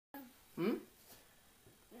Hmm?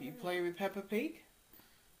 You play with Peppa Pig?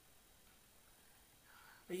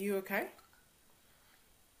 Are you okay?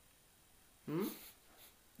 Hmm?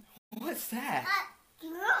 What's that?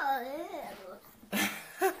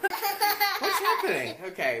 What's happening?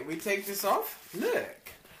 Okay, we take this off.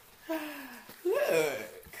 Look. Look.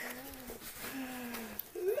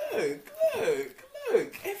 Look, look,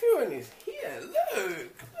 look. Everyone is here.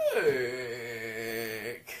 Look,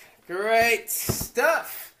 look. Great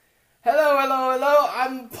stuff. Hello, hello, hello.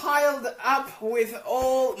 I'm piled up with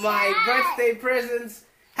all my birthday presents.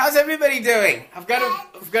 How's everybody doing? I've got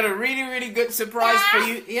a really, really good surprise for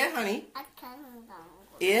you. Yeah, honey?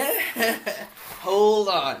 Yeah? Hold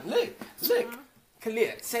on. Look, look.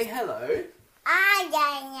 Kalia, say hello.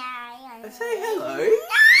 Say hello.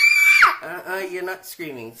 You're not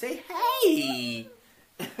screaming. Say hey.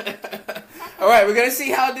 Alright, we're gonna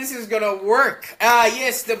see how this is gonna work.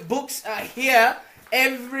 Yes, the books are here.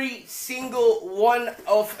 Every single one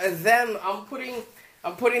of them. I'm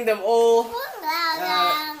putting them all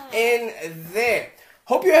in there.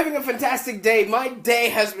 Hope you're having a fantastic day. My day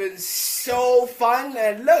has been so fun.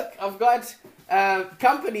 And look, I've got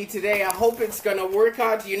company today. I hope it's gonna work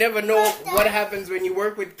out. You never know what happens when you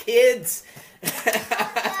work with kids.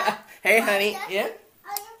 Hey, honey. Yeah?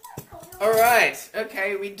 Alright.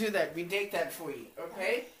 Okay, we do that. We take that for you.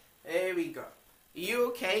 Okay? There we go. You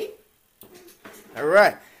okay?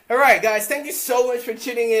 Alright. Alright, guys. Thank you so much for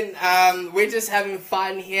tuning in. We're just having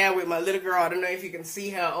fun here with my little girl. I don't know if you can see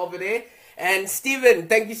her over there. And Steven,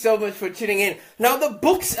 thank you so much for tuning in. Now, the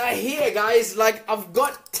books are here, guys. Like, I've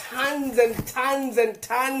got tons and tons and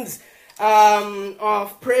tons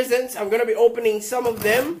of presents. I'm going to be opening some of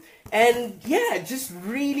them. And, yeah, just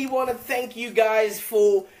really want to thank you guys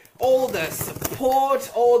for all the support,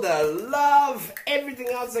 all the love, everything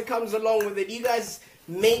else that comes along with it. You guys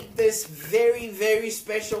make this very, very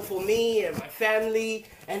special for me and my family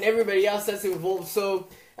and everybody else that's involved. So,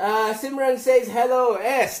 Simran says hello,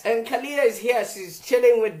 yes, and Kalia is here. She's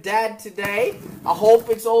chilling with Dad today. I hope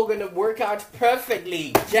it's all going to work out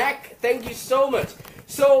perfectly. Jack, thank you so much.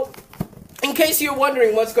 So, in case you're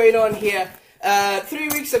wondering what's going on here, 3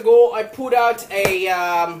 weeks ago I put out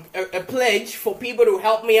a pledge for people to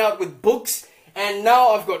help me out with books, and now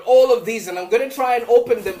I've got all of these, and I'm going to try and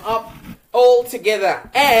open them up all together.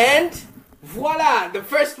 And voila, the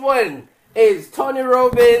first one is Tony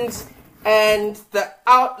Robbins and the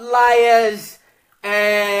Outliers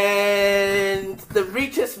and the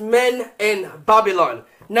Richest Men in Babylon.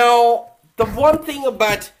 Now, the one thing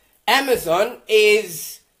about Amazon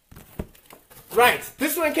is, right,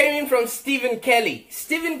 this one came in from Stephen Kelly.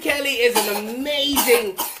 Stephen Kelly is an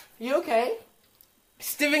amazing... You okay?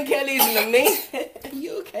 Stephen Kelly is an amazing... Are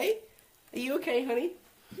you okay? Are you okay, honey?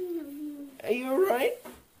 Are you alright?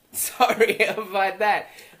 Sorry about that.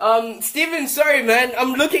 Steven, sorry man.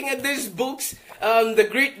 I'm looking at these books.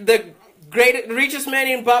 The Richest Man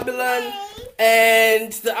in Babylon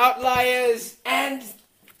and The Outliers and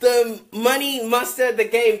The Money Master the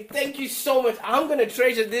Game. Thank you so much. I'm going to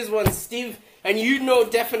treasure this one, Steve. And you know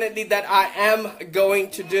definitely that I am going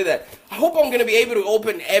to do that. I hope I'm going to be able to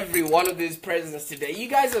open every one of these presents today. You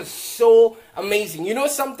guys are so amazing. You know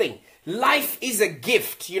something? Life is a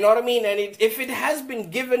gift, you know what I mean? And if it has been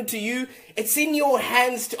given to you, it's in your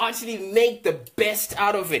hands to actually make the best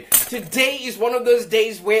out of it. Today is one of those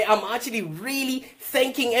days where I'm actually really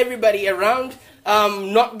thanking everybody around.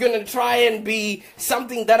 I'm not going to try and be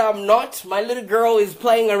something that I'm not. My little girl is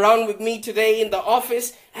playing around with me today in the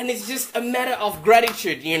office, and it's just a matter of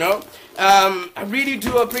gratitude, you know. I really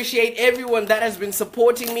do appreciate everyone that has been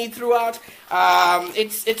supporting me throughout.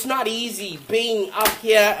 It's not easy being up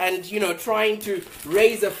here and, you know, trying to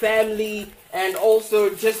raise a family and also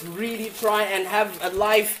just really try and have a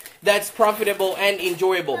life that's profitable and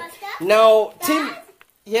enjoyable. Now, Tim...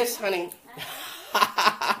 Yes, honey?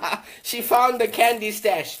 She found the candy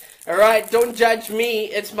stash. Alright, don't judge me.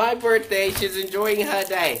 It's my birthday. She's enjoying her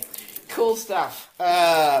day. Cool stuff.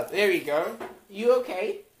 There we go. You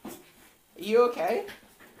okay? You okay?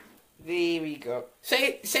 There we go.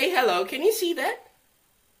 Say hello. Can you see that?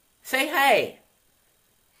 Say hey.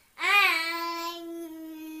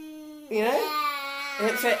 Yeah?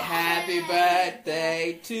 And say happy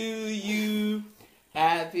birthday to you.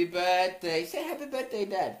 Happy birthday. Say happy birthday,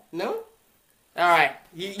 Dad. No? Alright,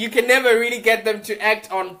 you can never really get them to act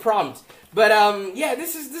on prompt. But yeah,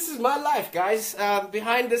 this is my life, guys,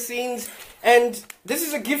 behind the scenes. And this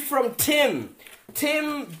is a gift from Tim.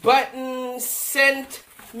 Tim Button sent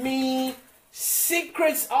me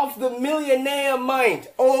Secrets of the Millionaire Mind.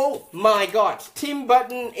 Oh my God. Tim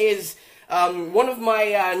Button is one of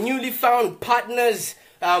my newly found partners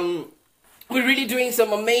we're really doing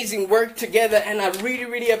some amazing work together, and I really,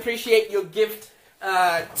 really appreciate your gift,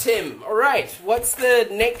 Tim. All right, what's the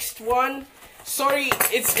next one? Sorry,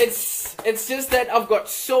 it's just that I've got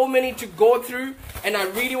so many to go through, and I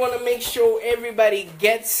really want to make sure everybody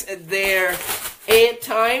gets their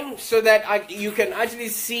airtime so that you can actually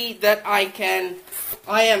see that I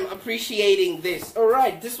am appreciating this. All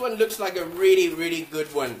right, this one looks like a really, really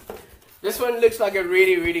good one. This one looks like a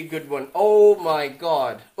really, really good one. Oh my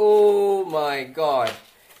God. Oh my God.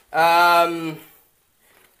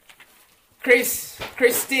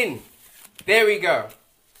 Christine. There we go.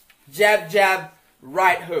 Jab, jab,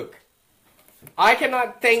 right hook. I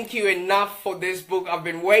cannot thank you enough for this book. I've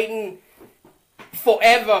been waiting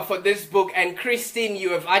forever for this book. And Christine,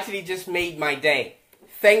 you have actually just made my day.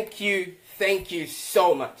 Thank you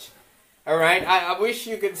so much. All right, I wish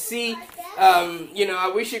you could see, you know,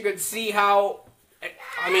 I wish you could see how,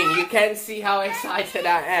 I mean, you can see how excited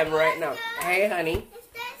I am right now. Hey, honey.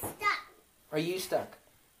 Are you stuck?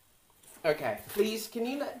 Okay, please, can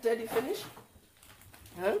you let Daddy finish?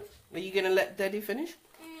 Huh? Are you gonna let Daddy finish?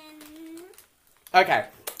 Okay,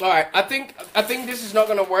 all right. I think this is not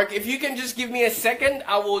gonna work. If you can just give me a second,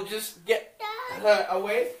 I will just get her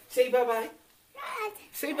away. Say bye bye.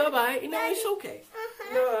 Say bye bye. No, it's okay.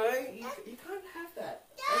 No, you can't have that.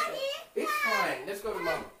 Okay. It's fine. Let's go to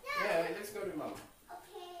mom. Yeah, let's go to mom.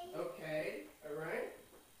 Okay. Okay. All right.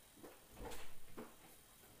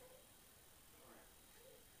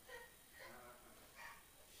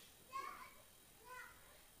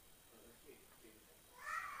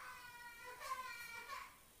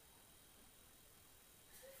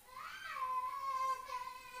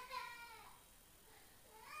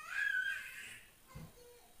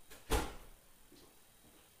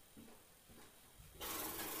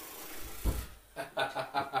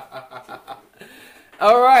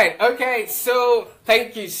 All right, okay, so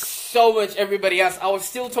thank you so much, everybody else. I was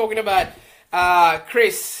still talking about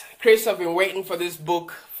Chris. Chris, I've been waiting for this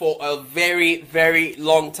book for a very, very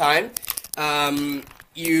long time.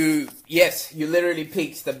 You literally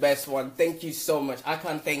picked the best one. Thank you so much. I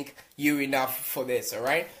can't thank you enough for this, all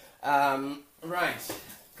right? Right,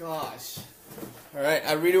 gosh. All right,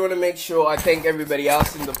 I really want to make sure I thank everybody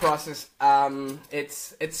else in the process.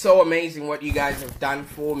 It's so amazing what you guys have done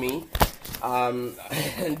for me.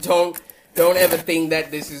 And don't ever think that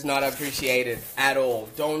this is not appreciated at all.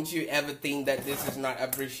 Don't you ever think that this is not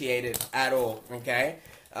appreciated at all, okay?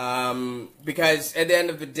 Because at the end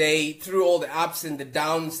of the day, through all the ups and the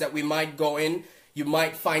downs that we might go in, you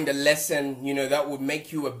might find a lesson, you know, that would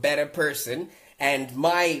make you a better person. And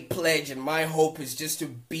my pledge and my hope is just to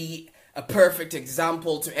be a perfect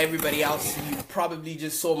example to everybody else. You probably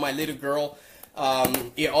just saw my little girl.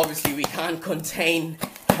 Yeah, obviously we can't contain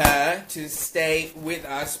her to stay with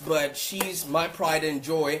us, but she's my pride and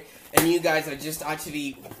joy, and you guys are just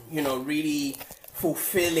actually, you know, really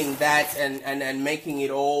fulfilling that and making it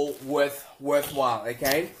all worthwhile,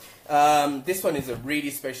 okay? This one is a really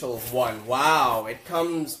special one. Wow, it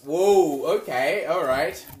comes, whoa, okay, all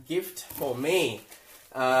right, gift for me.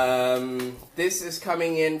 This is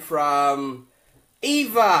coming in from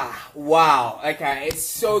Eva. Wow, okay, it's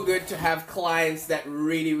so good to have clients that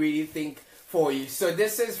really, really think for you. So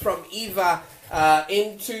this is from Eva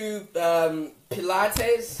into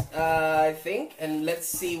Pilates, I think, and let's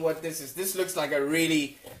see what this is. This looks like a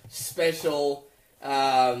really special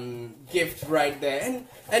gift right there.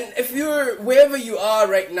 And if you're wherever you are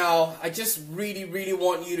right now, I just really, really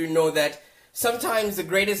want you to know that sometimes the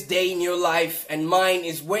greatest day in your life and mine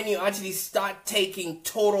is when you actually start taking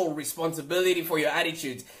total responsibility for your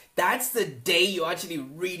attitudes. That's the day you actually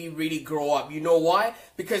really, really grow up. You know why?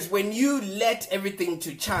 Because when you let everything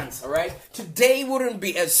to chance, alright? Today wouldn't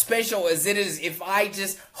be as special as it is if I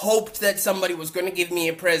just hoped that somebody was going to give me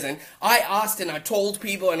a present. I asked and I told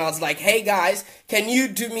people and I was like, hey guys, can you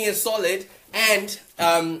do me a solid and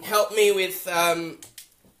help me with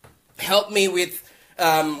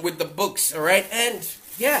the books, alright? And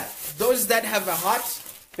yeah, those that have a heart,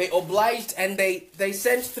 they obliged and they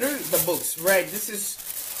sent through the books, right? This is,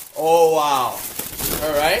 oh wow,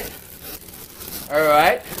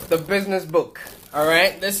 alright, the business book,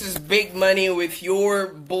 alright? This is big money with your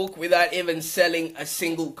book without even selling a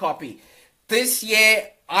single copy. This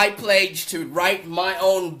year, I pledged to write my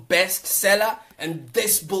own bestseller, and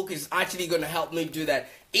this book is actually going to help me do that.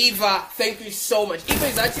 Eva, thank you so much. Eva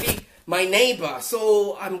is actually my neighbor,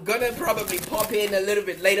 so I'm gonna probably pop in a little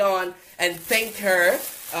bit later on and thank her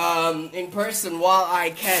in person while I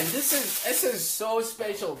can. This is so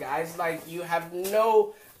special, guys, like you have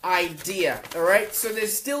no idea. All right, so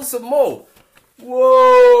there's still some more.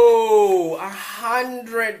 Whoa,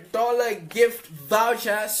 $100 gift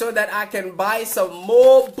voucher so that I can buy some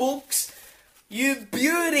more books. You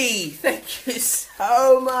beauty. Thank you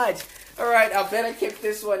so much. All right, I better keep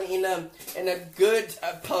this one in a good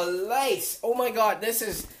place. Oh my God, this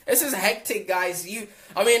is hectic, guys.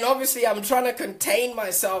 I mean, obviously, I'm trying to contain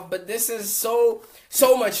myself, but this is so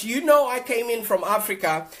much. You know, I came in from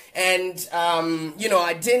Africa, and you know,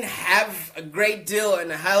 I didn't have a great deal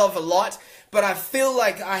and a hell of a lot, but I feel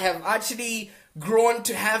like I have actually grown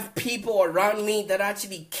to have people around me that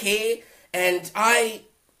actually care, and I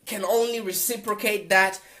can only reciprocate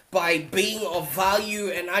that by being of value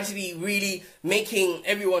and actually really making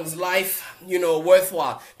everyone's life, you know,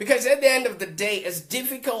 worthwhile. Because at the end of the day, as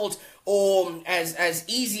difficult or as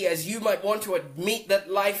easy as you might want to admit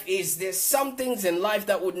that life is, there's some things in life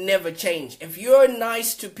that would never change. If you're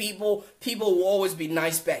nice to people, people will always be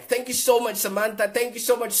nice back. Thank you so much, Samantha. Thank you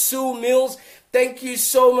so much, Sue Mills. Thank you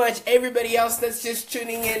so much, everybody else that's just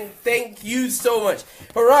tuning in. Thank you so much.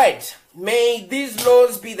 All right. May these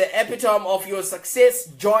laws be the epitome of your success,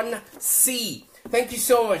 John C. Thank you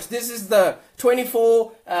so much. This is the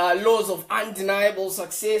 24 laws of undeniable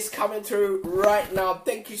success coming through right now.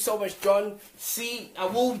 Thank you so much, John C. I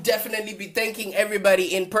will definitely be thanking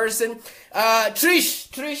everybody in person.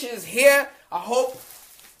 Trish is here. I hope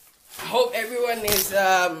everyone is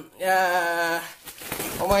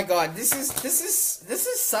oh my God, this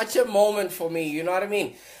is such a moment for me, you know what I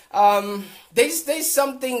mean? There's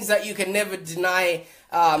some things that you can never deny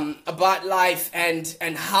about life and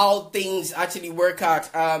how things actually work out.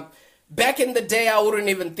 Back in the day, I wouldn't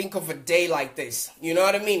even think of a day like this. You know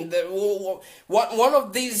what I mean?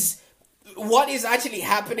 What is actually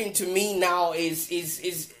happening to me now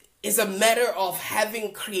is a matter of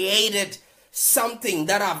having created something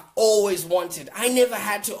that I've always wanted. I never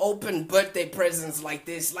had to open birthday presents like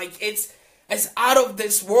this. Like it's out of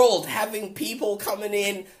this world, having people coming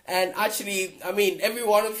in and actually, I mean, every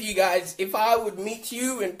one of you guys, if I would meet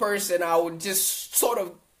you in person, I would just sort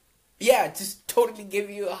of, yeah, just totally give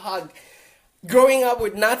you a hug. Growing up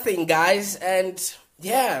with nothing, guys, and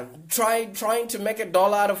yeah, trying to make $1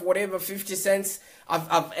 out of whatever 50 cents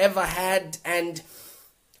I've ever had, and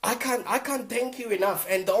I can't thank you enough.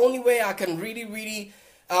 And the only way I can really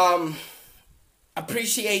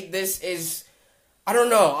appreciate this is, I don't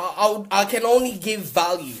know, I can only give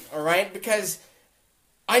value, all right? Because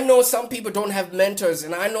I know some people don't have mentors,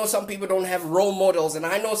 and I know some people don't have role models, and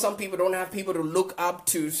I know some people don't have people to look up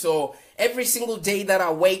to. So every single day that I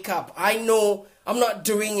wake up, I know I'm not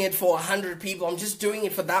doing it for 100 people. I'm just doing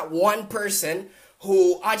it for that one person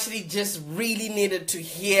who actually just really needed to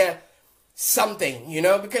hear something, you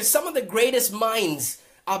know, because some of the greatest minds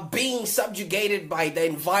are being subjugated by the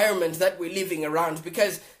environment that we're living around,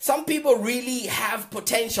 because some people really have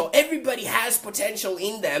potential. Everybody has potential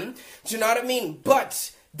in them, do you know what I mean?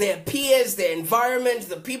 But their peers, their environment,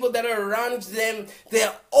 the people that are around them,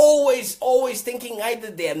 they're always thinking either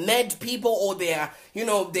they're mad people or they're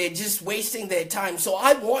just wasting their time. So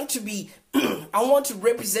I want to be, I want to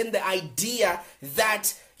represent the idea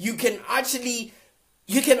that you can actually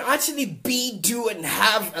be, do, and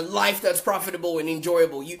have a life that's profitable and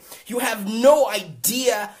enjoyable. You have no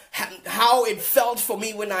idea how it felt for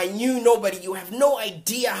me when I knew nobody. You have no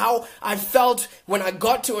idea how I felt when I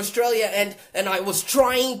got to Australia and I was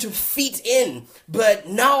trying to fit in. But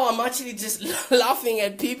now I'm actually just laughing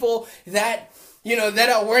at people that, you know, that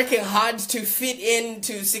are working hard to fit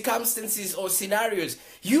into circumstances or scenarios.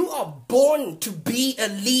 You are born to be a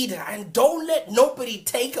leader, and don't let nobody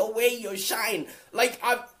take away your shine. Like,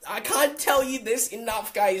 I can't tell you this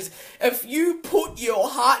enough, guys. If you put your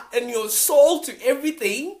heart and your soul to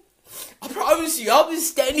everything, I promise you, I'll be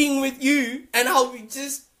standing with you, and I'll be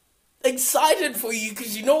just excited for you,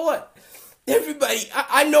 because you know what? Everybody,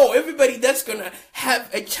 I know everybody that's gonna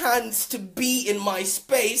have a chance to be in my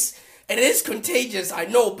space. It is contagious, I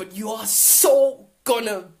know, but you are so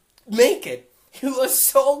gonna make it. You are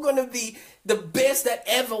so gonna be the best that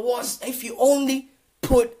ever was if you only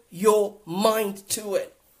put your mind to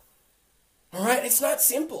it. Alright? It's not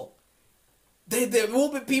simple. There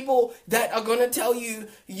will be people that are gonna tell you,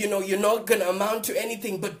 you know, you're not gonna amount to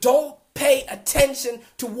anything, but don't pay attention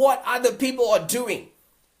to what other people are doing.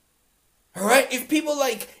 Alright, if people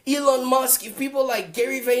like Elon Musk, if people like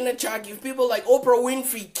Gary Vaynerchuk, if people like Oprah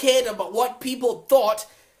Winfrey cared about what people thought,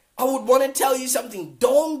 I would want to tell you something.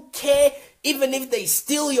 Don't care even if they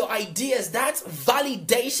steal your ideas. That's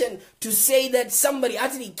validation to say that somebody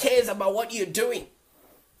actually cares about what you're doing.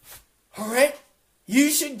 Alright? You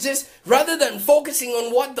should just, rather than focusing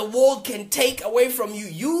on what the world can take away from you,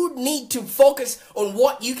 you need to focus on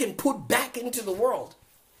what you can put back into the world.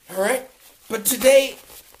 Alright? But today,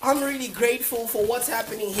 I'm really grateful for what's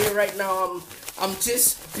happening here right now. I'm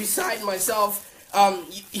just beside myself.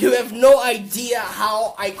 You have no idea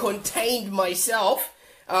how I contained myself.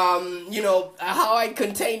 How I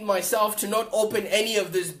contained myself to not open any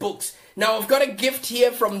of these books. Now, I've got a gift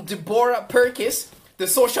here from Deborah Perkis, the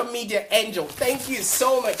social media angel. Thank you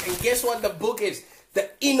so much. And guess what the book is? The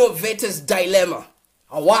Innovator's Dilemma.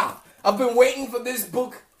 Oh, wow. I've been waiting for this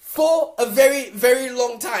book for a very, very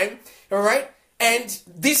long time. All right. And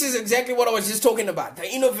this is exactly what I was just talking about.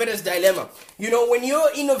 The Innovator's Dilemma. You know, when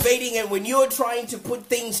you're innovating and when you're trying to put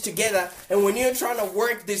things together and when you're trying to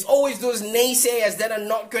work, there's always those naysayers that are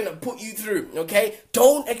not going to put you through. Okay.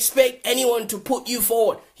 Don't expect anyone to put you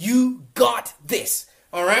forward. You got this.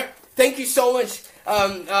 All right. Thank you so much,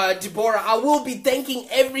 Deborah. I will be thanking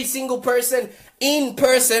every single person in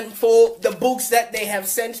person for the books that they have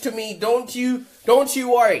sent to me. Don't you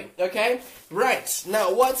worry, okay? Right,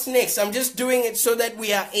 now what's next? I'm just doing it so that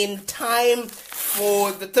we are in time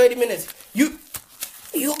for the 30 minutes.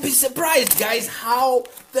 You'll be surprised, guys, how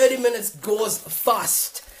 30 minutes goes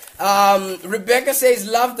fast. Rebecca says,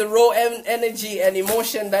 love the raw energy and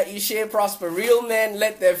emotion that you share, Prosper. Real men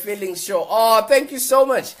let their feelings show. Oh, thank you so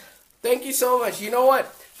much. Thank you so much. You know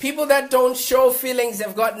what? People that don't show feelings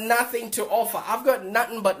have got nothing to offer. I've got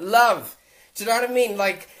nothing but love. Do you know what I mean?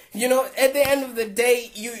 Like, you know, at the end of the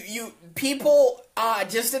day, people are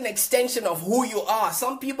just an extension of who you are.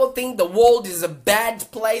 Some people think the world is a bad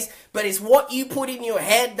place, but it's what you put in your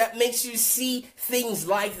head that makes you see things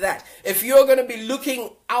like that. If you're going to be looking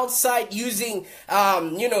outside using,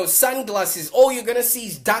 sunglasses, all you're going to see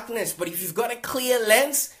is darkness. But if you've got a clear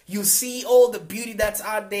lens, you see all the beauty that's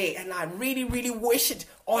out there. And I really, really wish it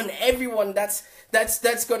on everyone that's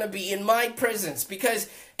going to be in my presence. Because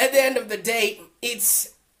at the end of the day,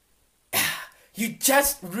 it's... You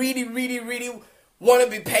just really, really, really want to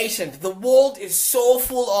be patient. The world is so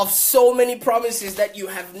full of so many promises that you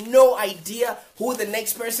have no idea who the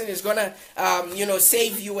next person is going to,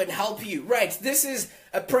 save you and help you. Right. This is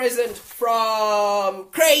a present from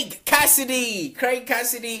Craig Cassidy. Craig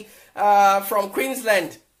Cassidy from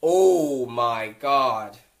Queensland. Oh, my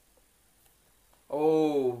God.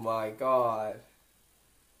 Oh, my God.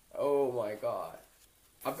 Oh, my God.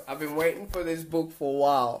 I've been waiting for this book for a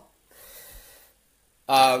while.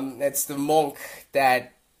 It's the monk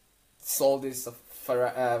that sold this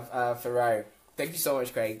Ferrari. Thank you so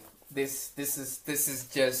much, Craig. This is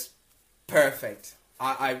just perfect.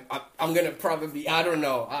 I'm gonna probably, I don't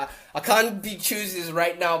know. I can't be choosers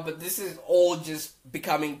right now, but this is all just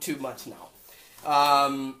becoming too much now.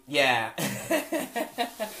 Yeah.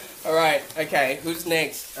 All right. Okay. Who's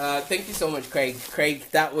next? Thank you so much, Craig. Craig,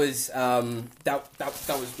 that was that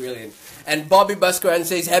was brilliant. And Bobby Busqueran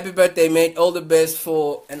says, "Happy birthday, mate! All the best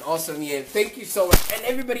for an awesome year." Thank you so much, and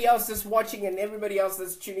everybody else that's watching and everybody else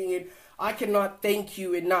that's tuning in. I cannot thank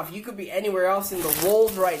you enough. You could be anywhere else in the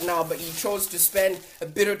world right now, but you chose to spend a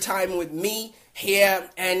bit of time with me here,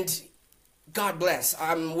 and God bless.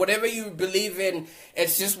 Whatever you believe in,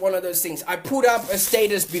 it's just one of those things. I put up a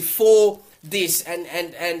status before this, and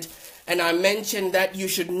I mentioned that you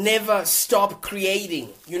should never stop creating.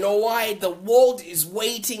 You know why? The world is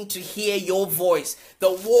waiting to hear your voice.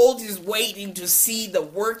 The world is waiting to see the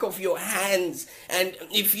work of your hands. And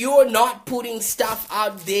if you're not putting stuff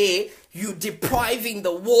out there, you're depriving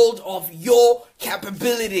the world of your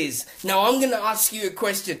capabilities. Now, I'm going to ask you a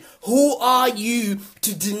question. Who are you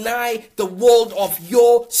to deny the world of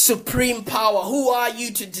your supreme power? Who are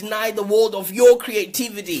you to deny the world of your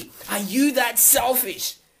creativity? Are you that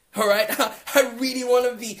selfish? All right, I really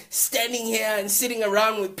want to be standing here and sitting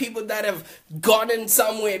around with people that have gotten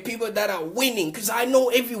somewhere, people that are winning, because I know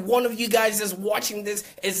every one of you guys that's watching this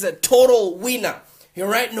is a total winner. All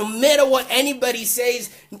right, no matter what anybody says,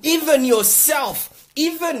 even yourself,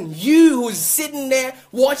 even you who's sitting there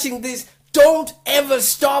watching this, don't ever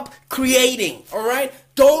stop creating. All right,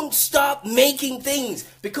 don't stop making things,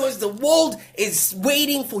 because the world is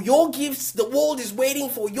waiting for your gifts. The world is waiting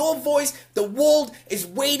for your voice. The world is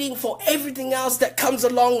waiting for everything else that comes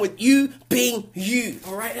along with you being you.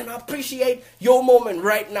 All right. And I appreciate your moment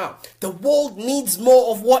right now. The world needs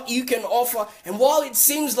more of what you can offer. And while it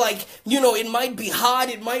seems like, it might be hard,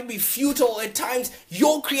 it might be futile at times,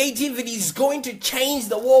 your creativity is going to change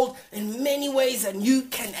the world in many ways than you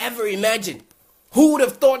can ever imagine. Who would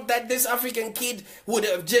have thought that this African kid would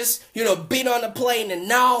have just, been on a plane, and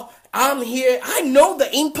now I'm here. I know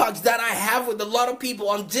the impact that I have with a lot of people.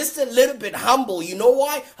 I'm just a little bit humble. You know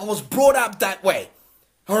why? I was brought up that way.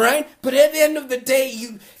 All right? But at the end of the day,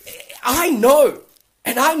 I know.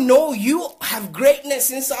 And I know you have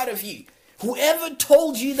greatness inside of you. Whoever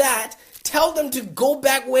told you that Tell them to go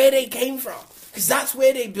back where they came from, because that's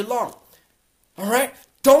where they belong. All right?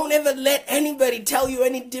 Don't ever let anybody tell you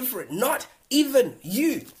any different, not even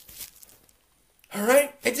you. All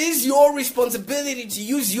right? It is your responsibility to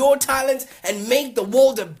use your talents and make the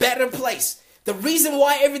world a better place. The reason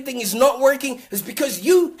why everything is not working is because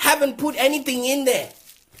you haven't put anything in there.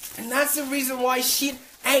 And that's the reason why shit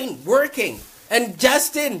ain't working. And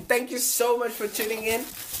Justin, thank you so much for tuning in.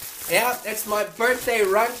 Yeah, it's my birthday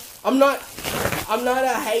run. I'm not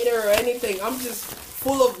a hater or anything. I'm just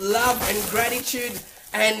full of love and gratitude.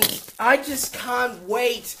 And I just can't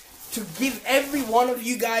wait to give every one of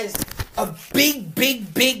you guys a big,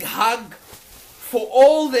 big, big hug for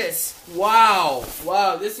all this. Wow.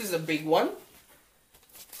 Wow, this is a big one.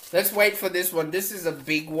 Let's wait for this one. This is a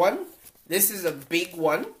big one. This is a big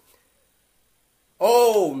one.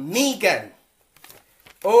 Oh, Megan.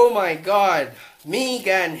 Oh my God.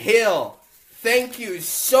 Megan Hill. Thank you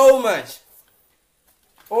so much.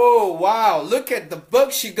 Oh, wow. Look at the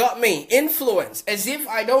book she got me. Influence. As if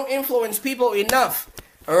I don't influence people enough.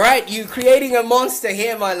 Alright, you creating a monster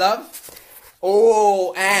here, my love.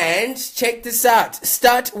 Oh, and check this out.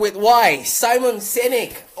 Start with Y. Simon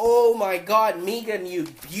Sinek. Oh my God, Megan, you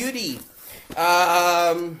beauty.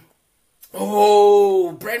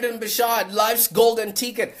 Oh, Brendan Bashard, Life's Golden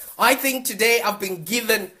Ticket. I think today I've been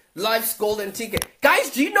given Life's Golden Ticket.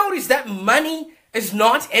 Guys, do you notice that money is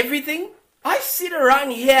not everything? I sit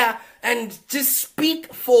around here and just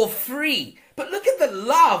speak for free. But look at the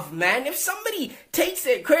love, man. If somebody takes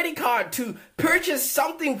their credit card to purchase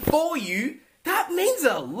something for you, that means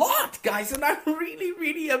a lot, guys. And I really,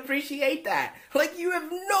 really appreciate that. Like, you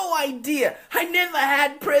have no idea. I never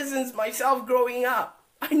had presents myself growing up.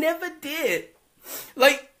 I never did.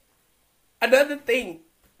 Like, another thing.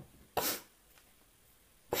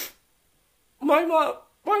 My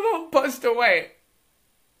mom passed away.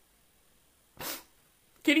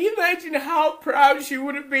 Can you imagine how proud she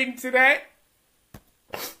would have been today?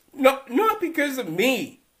 Not because of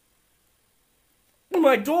me.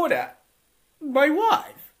 My daughter. My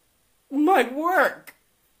wife. My work.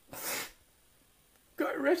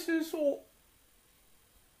 God rest her soul.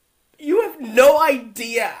 You have no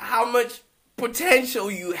idea how much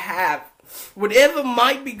potential you have. Whatever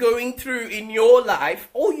might be going through in your life,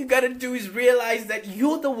 all you gotta do is realize that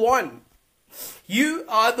you're the one. You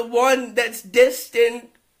are the one that's destined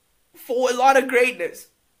for a lot of greatness.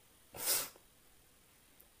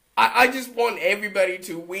 I just want everybody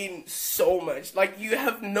to win so much. Like, you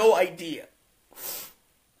have no idea.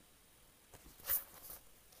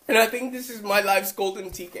 And I think this is my life's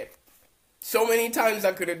golden ticket. So many times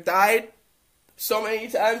I could have died. So many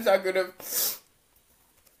times I could have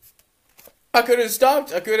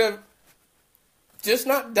stopped. I could have just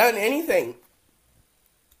not done anything.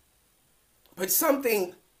 But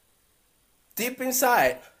something deep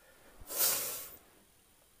inside.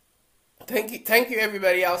 Thank you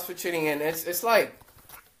everybody else for tuning in. It's like,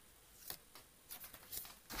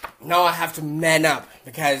 now I have to man up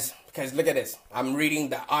because look at this. I'm reading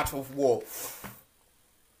The Art of War.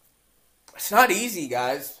 It's not easy,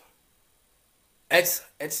 guys. It's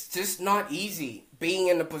just not easy being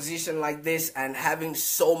in a position like this and having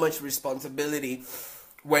so much responsibility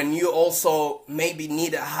when you also maybe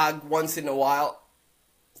need a hug once in a while.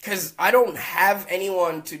 Because I don't have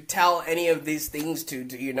anyone to tell any of these things to,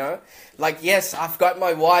 you know. Like, yes, I've got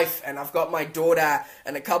my wife and I've got my daughter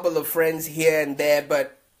and a couple of friends here and there,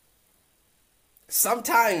 but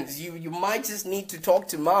sometimes you might just need to talk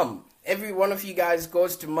to mom. Every one of you guys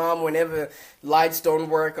goes to mom whenever lights don't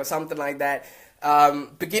work or something like that.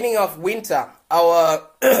 Beginning of winter, our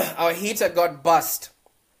our heater got bust,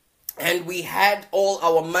 and we had all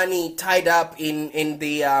our money tied up in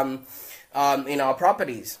our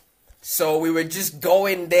properties. So we were just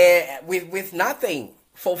going there with nothing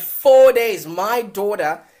for 4 days. My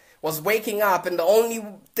daughter was waking up, and the only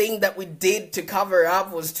thing that we did to cover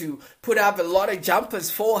up was to put up a lot of jumpers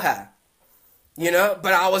for her. You know,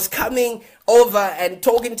 but I was coming over and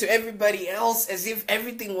talking to everybody else as if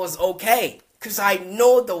everything was okay. Because I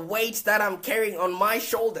know the weight that I'm carrying on my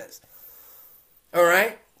shoulders.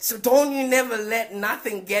 Alright? So don't you never let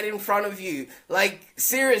nothing get in front of you. Like,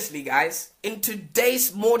 seriously, guys. In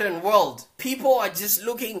today's modern world, people are just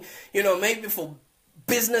looking, you know, maybe for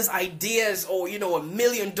business ideas or, you know, $1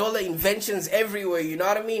 million inventions everywhere. You know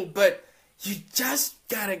what I mean? But you just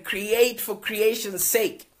gotta create for creation's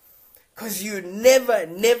sake. Because you never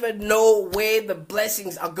know where the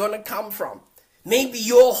blessings are going to come from. Maybe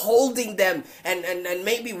you're holding them and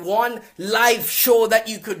maybe one live show that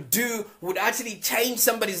you could do would actually change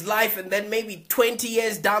somebody's life, and then maybe 20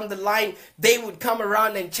 years down the line, they would come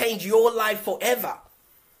around and change your life forever.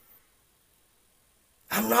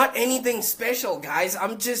 I'm not anything special, guys.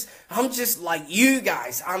 I'm just like you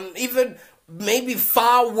guys. I'm even maybe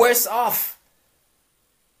far worse off.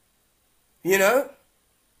 You know?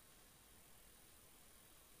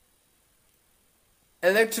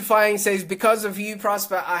 Electrifying says, because of you,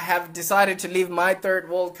 Prosper, I have decided to leave my third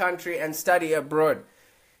world country and study abroad.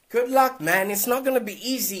 Good luck, man. It's not going to be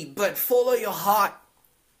easy, but follow your heart.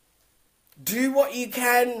 Do what you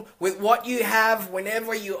can with what you have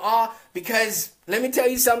whenever you are, because let me tell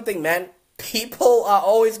you something, man. People are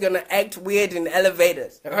always going to act weird in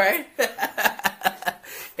elevators, alright?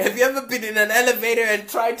 Have you ever been in an elevator and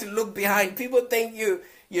tried to look behind? People think you're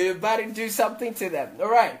about to do something to them.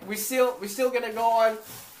 Alright, we're still gonna go on.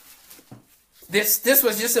 This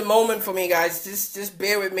was just a moment for me, guys. Just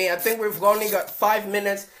bear with me. I think we've only got 5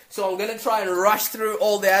 minutes, so I'm gonna try and rush through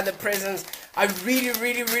all the other presents. I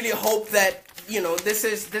really hope that, you know, this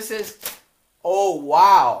is oh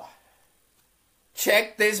wow.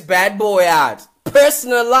 Check this bad boy out.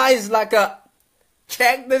 Personalized like a,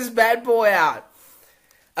 check this bad boy out.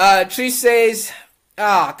 Trish says,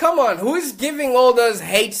 come on, who's giving all those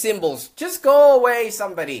hate symbols? Just go away,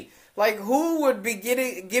 somebody. Like, who would be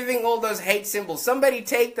giving all those hate symbols? Somebody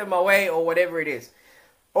take them away or whatever it is.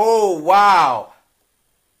 Oh, wow.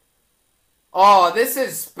 Oh, this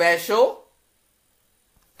is special.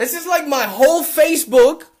 This is like my whole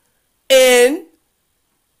Facebook. And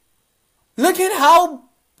look at how,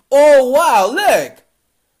 oh, wow, look.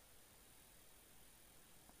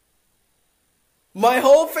 My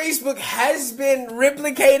whole Facebook has been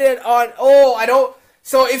replicated on, oh, I don't,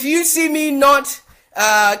 so if you see me not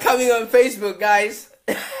coming on Facebook, guys.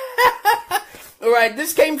 Alright,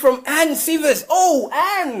 this came from Ann Sivers. Oh,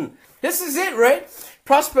 Ann, this is it, right?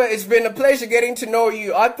 Prosper, it's been a pleasure getting to know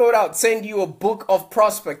you. I thought I'd send you a book of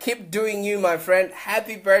Prosper. Keep doing you, my friend.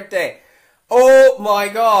 Happy birthday. Oh my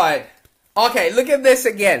God. Okay, look at this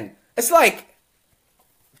again. It's like,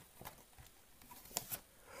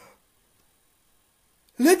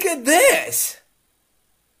 look at this.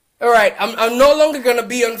 Alright, I'm no longer going to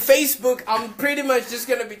be on Facebook. I'm pretty much just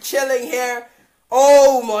going to be chilling here.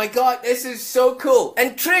 Oh my God, this is so cool.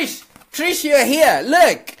 And Trish, you're here.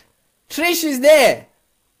 Look. Trish is there.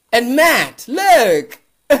 And Matt, look.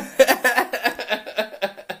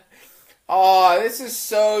 Oh, this is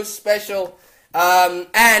so special.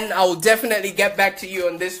 And I will definitely get back to you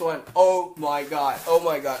on this one. Oh my God. Oh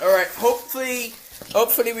my God. Alright, hopefully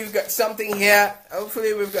we've got something here.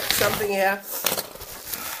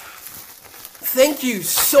 Thank you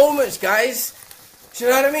so much, guys. Do you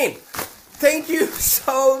know what I mean? Thank you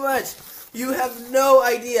so much. You have no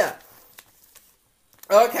idea.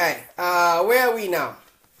 Okay, where are we now?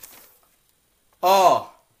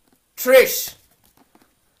 Oh, Trish.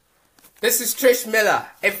 This is Trish Miller.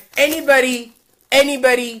 If anybody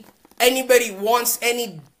wants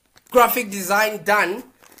any graphic design done,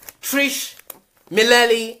 Trish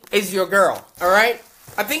Millelli is your girl, alright?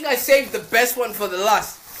 I think I saved the best one for the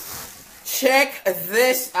last. Check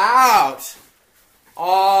this out.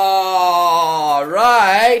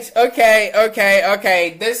 Alright.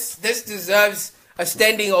 Okay. This deserves a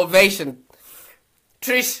standing ovation.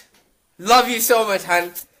 Trish, love you so much,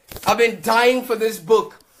 hun. I've been dying for this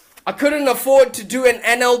book. I couldn't afford to do an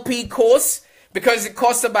NLP course because it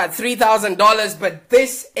costs about $3,000, but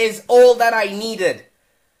this is all that I needed.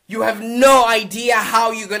 You have no idea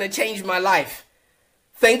how you're going to change my life.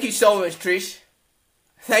 Thank you so much, Trish.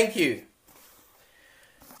 Thank you.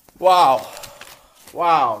 Wow.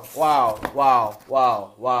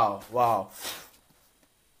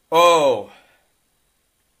 Oh.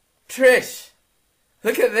 Trish,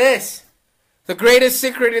 look at this. The greatest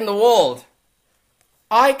secret in the world.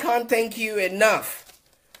 I can't thank you enough.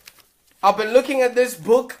 I've been looking at this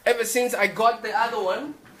book ever since I got the other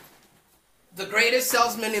one. The Greatest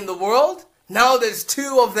Salesman in the World. Now there's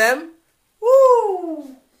 2 of them.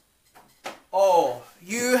 Woo! Oh,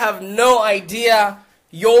 you have no idea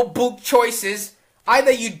your book choices.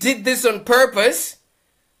 Either you did this on purpose.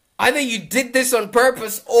 Or,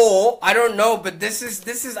 I don't know, but this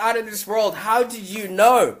is out of this world. How did you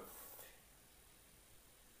know?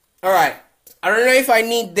 Alright. I don't know if I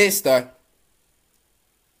need this though.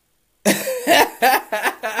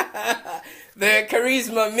 The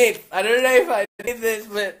charisma myth. I don't know if I need this,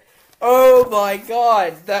 but oh my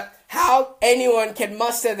God. How anyone can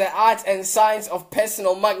master the art and science of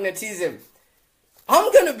personal magnetism.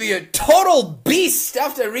 I'm gonna be a total beast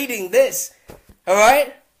after reading this.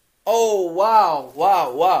 Alright? Oh,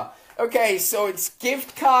 wow. Okay, so it's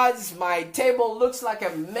gift cards. My table looks like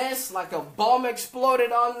a mess, like a bomb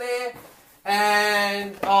exploded on there.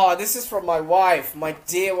 And, oh, this is from my wife, my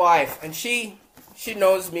dear wife. And she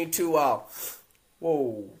knows me too well.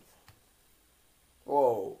 Whoa.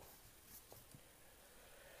 Whoa.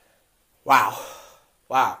 Wow.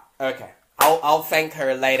 Wow. Okay. I'll thank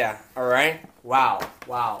her later. All right. Wow.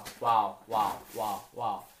 Wow. Wow. Wow. Wow.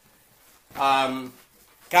 Wow.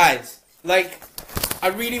 Guys, like, I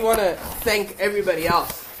really want to thank everybody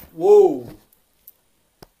else. Whoa.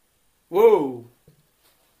 Whoa.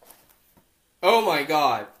 Oh my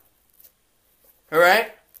God. All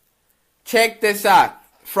right. Check this out.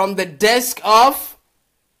 From the desk of...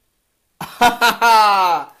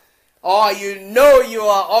 Oh, you know you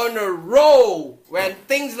are on a roll when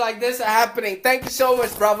things like this are happening. Thank you so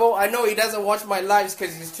much, Bravo. I know he doesn't watch my lives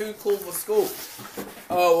because he's too cool for school.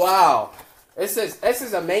 Oh, wow. This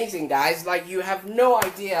is amazing, guys. Like, you have no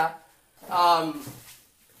idea. I'm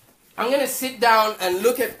going to sit down and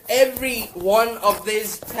look at every one of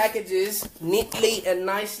these packages neatly and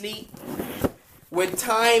nicely. With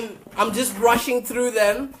time, I'm just rushing through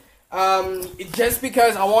them. Just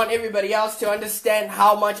because I want everybody else to understand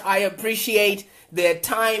how much I appreciate their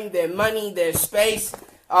time, their money, their space.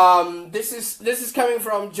 This is coming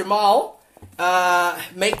from Jamal.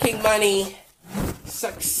 Making money,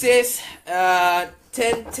 success,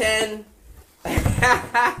 1010.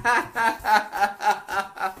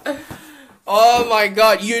 Oh my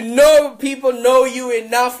God! You know people know you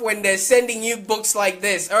enough when they're sending you books like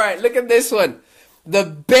this. All right, look at this one. The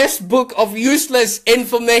best book of useless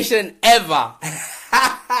information ever.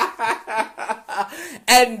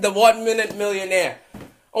 And the 1 Minute Millionaire.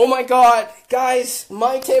 Oh my God, guys,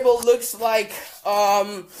 my table looks like,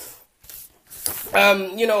 you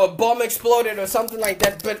know, a bomb exploded or something like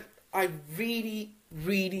that. But I really,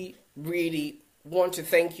 really, really want to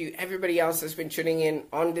thank you, everybody else that's been tuning in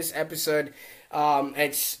on this episode.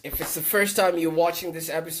 If it's the first time you're watching this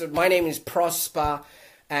episode, my name is Prosper.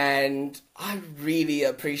 And I really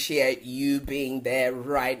appreciate you being there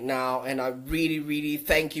right now. And I really, really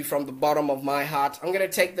thank you from the bottom of my heart. I'm going to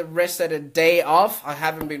take the rest of the day off. I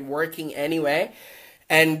haven't been working anyway.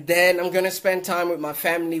 And then I'm going to spend time with my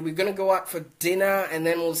family. We're going to go out for dinner. And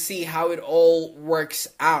then we'll see how it all works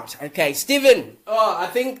out. Okay, Steven. Oh, I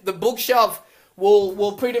think the bookshelf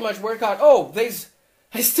will pretty much work out. Oh, there's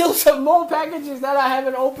still some more packages that I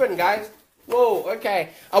haven't opened, guys. Whoa, okay.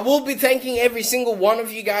 I will be thanking every single one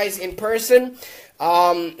of you guys in person.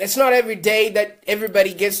 It's not every day that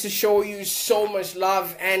everybody gets to show you so much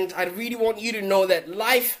love. And I really want you to know that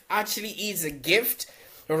life actually is a gift.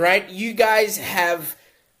 Alright? You guys have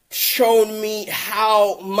shown me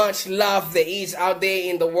how much love there is out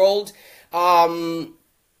there in the world.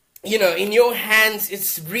 You know, in your hands,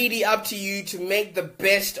 it's really up to you to make the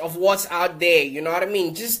best of what's out there. You know what I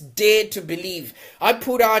mean? Just dare to believe. I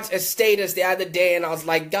put out a status the other day and I was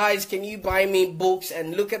like, guys, can you buy me books?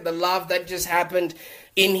 And look at the love that just happened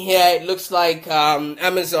in here. It looks like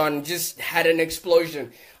Amazon just had an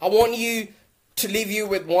explosion. I want you to leave you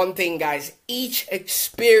with one thing, guys. Each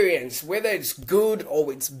experience, whether it's good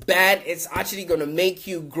or it's bad, it's actually going to make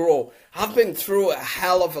you grow. I've been through a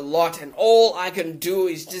hell of a lot, and all I can do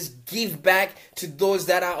is just give back to those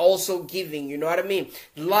that are also giving. You know what I mean?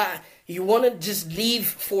 You want to just live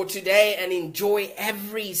for today and enjoy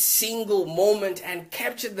every single moment and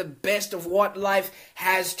capture the best of what life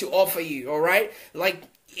has to offer you. All right? Like,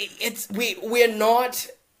 we're not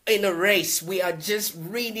in a race. We are just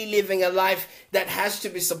really living a life that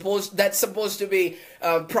that's supposed to be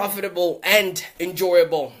profitable and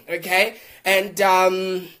enjoyable. Okay? And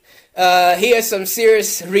here's some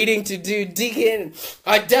serious reading to do. Dig in.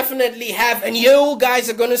 I definitely have, and you guys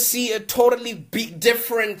are gonna see a totally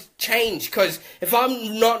different change. Because if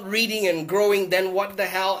I'm not reading and growing, then what the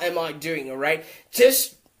hell am I doing? All right.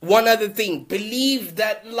 Just one other thing. Believe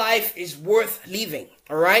that life is worth living.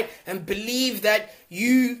 All right, and believe that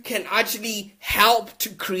you can actually help to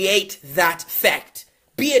create that fact.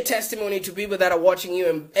 Be a testimony to people that are watching you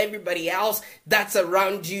and everybody else that's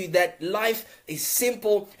around you that life is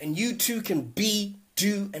simple and you too can be,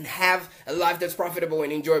 do, and have a life that's profitable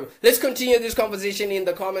and enjoyable. Let's continue this conversation in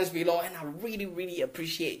the comments below, and I really, really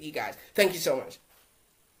appreciate you guys. Thank you so much.